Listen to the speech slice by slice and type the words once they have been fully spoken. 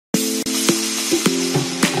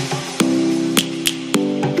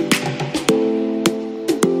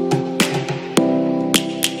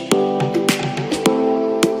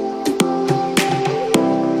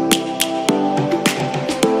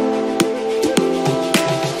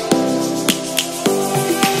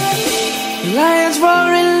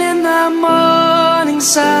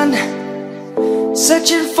sun,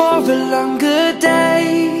 searching for a longer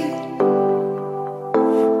day.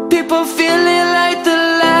 People feeling like the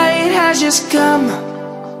light has just come.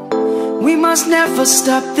 We must never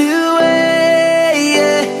stop the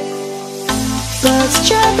way. Birds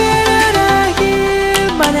jumping and I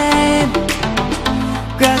hear my name,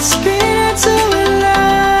 grasping into a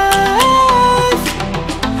life.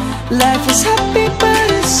 Life is happy but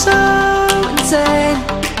it's so insane.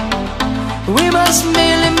 We must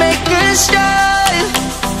merely make a start.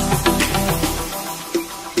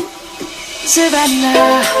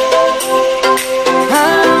 Savannah,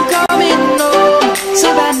 I'm coming home.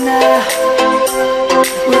 Savannah,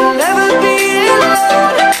 we'll never be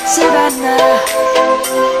alone. Savannah,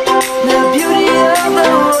 the beauty of the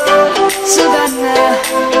world. Savannah,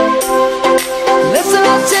 let's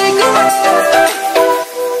all take a ride.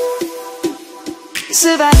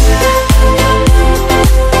 Savannah,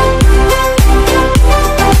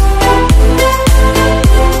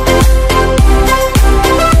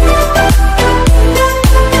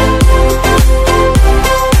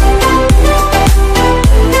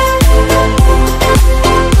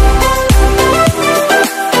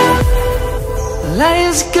 light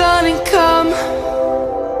is gonna come.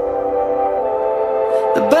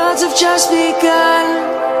 The birds have just begun.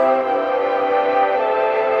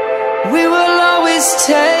 We will always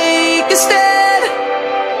take a stand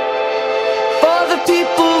for the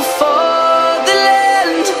people, for the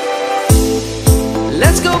land.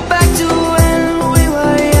 Let's go back to when we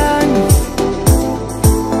were young.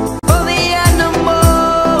 For the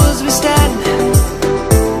animals we stand.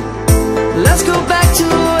 Let's go back to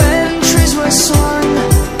when trees were swung,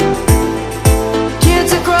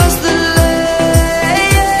 kids across the land.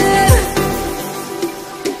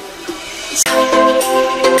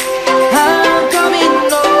 I'm coming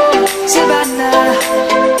home, Savannah,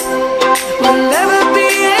 we'll never be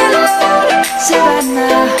alone.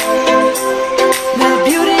 Savannah, the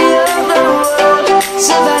beauty of the world.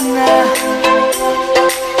 Savannah,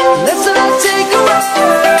 let's all take a ride.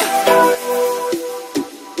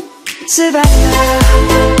 Savannah.